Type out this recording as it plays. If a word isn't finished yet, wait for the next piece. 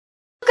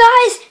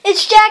guys?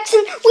 It's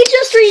Jackson. We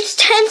just reached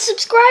 10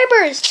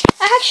 subscribers.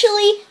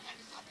 Actually,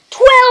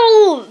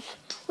 12.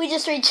 We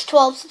just reached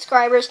 12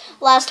 subscribers.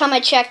 Last time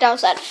I checked, I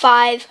was at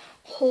 5.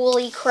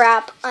 Holy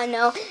crap. I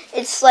know.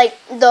 It's like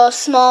the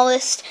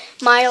smallest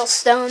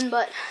milestone,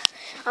 but,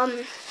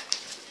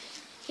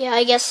 yeah,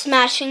 I guess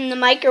smashing the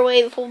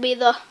microwave will be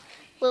the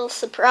little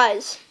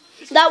surprise.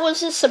 That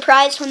was a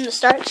surprise from the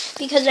start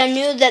because I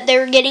knew that they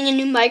were getting a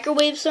new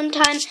microwave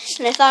sometime,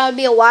 and I thought it would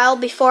be a while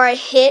before I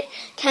hit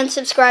 10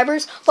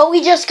 subscribers, but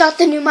we just got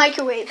the new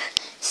microwave.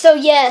 So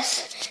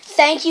yes,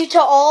 thank you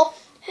to all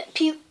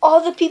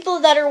the people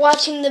that are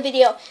watching the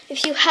video.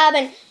 If you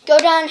haven't, go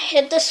down and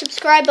hit the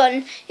subscribe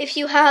button if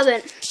you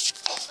haven't.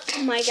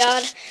 Oh my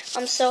god,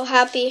 I'm so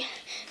happy.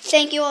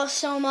 Thank you all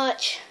so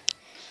much.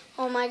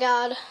 Oh my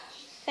god,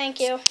 thank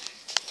you.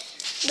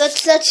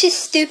 That's such a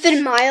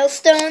stupid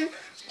milestone.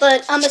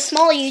 But I'm a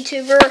small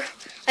YouTuber.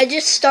 I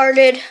just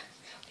started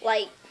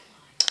like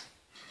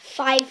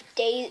 5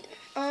 days.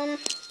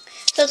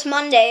 So it's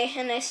Monday,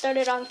 and I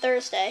started on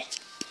Thursday.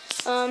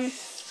 I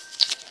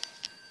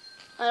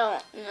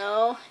don't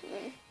know.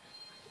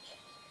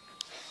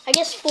 I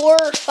guess 4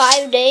 or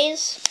 5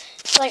 days.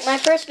 Like my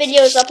first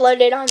video was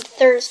uploaded on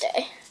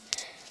Thursday.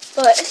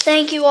 But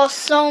thank you all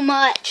so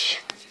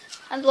much.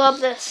 I love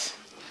this.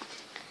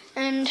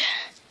 And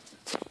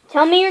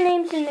tell me your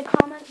names in the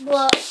comments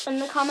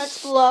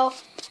below,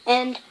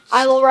 and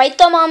I will write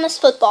them on this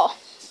football.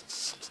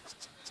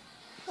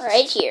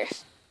 Right here.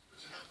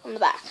 On the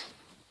back.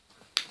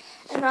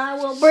 And I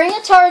will bring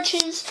the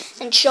torches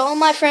and show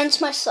my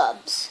friends my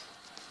subs.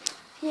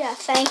 Yeah,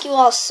 thank you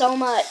all so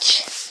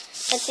much.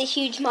 That's a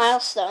huge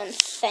milestone.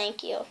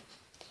 Thank you.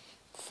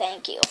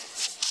 Thank you.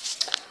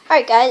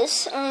 Alright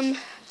guys,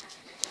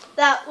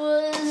 that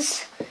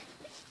was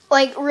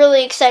like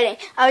really exciting.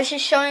 I was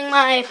just showing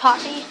my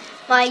Poppy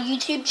my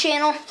YouTube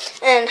channel,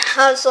 and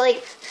I was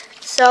like,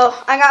 so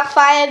I got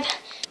 5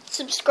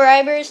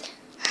 subscribers.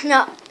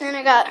 No, and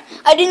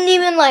I didn't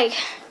even like,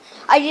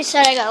 I just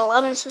said I got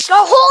 11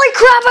 subscribers. Oh, holy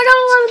crap, I got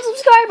 11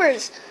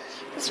 subscribers.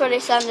 That's what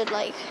it sounded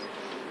like.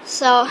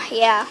 So,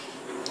 yeah,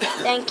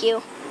 thank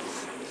you.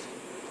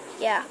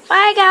 Yeah,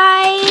 bye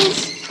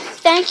guys.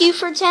 Thank you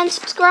for 10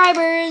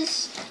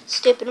 subscribers.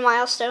 Stupid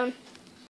milestone.